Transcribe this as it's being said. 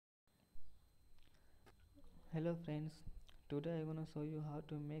Hello friends, today I'm gonna show you how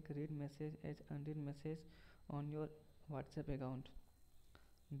to make read message as unread message on your WhatsApp account.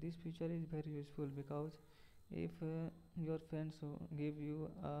 This feature is very useful because if your friends give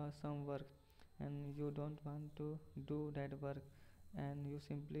you some work and you don't want to do that work, and you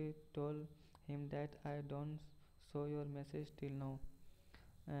simply told him that I don't show your message till now,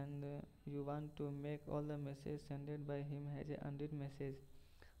 and you want to make all the message sent by him as a unread message,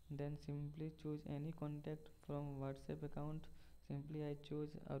 then simply choose any contact from WhatsApp account. Simply I choose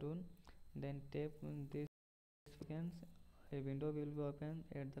Arun, then tap this seconds, a window will be open.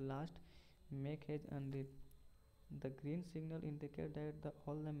 At the last, make as unread. The green signal indicates that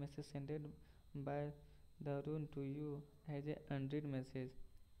all the message sent by the Arun to you as a unread message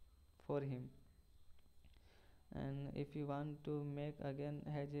for him. And if you want to make again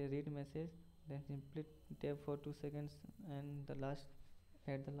as a read message, then simply tap for 2 seconds, and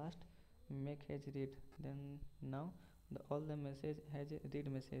at the last make as read. Then now all the message has a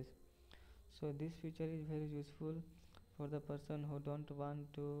read message. So this feature is very useful for the person who don't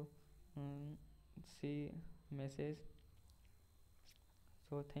want to see message.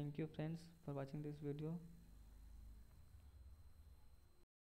 So thank you friends for watching this video.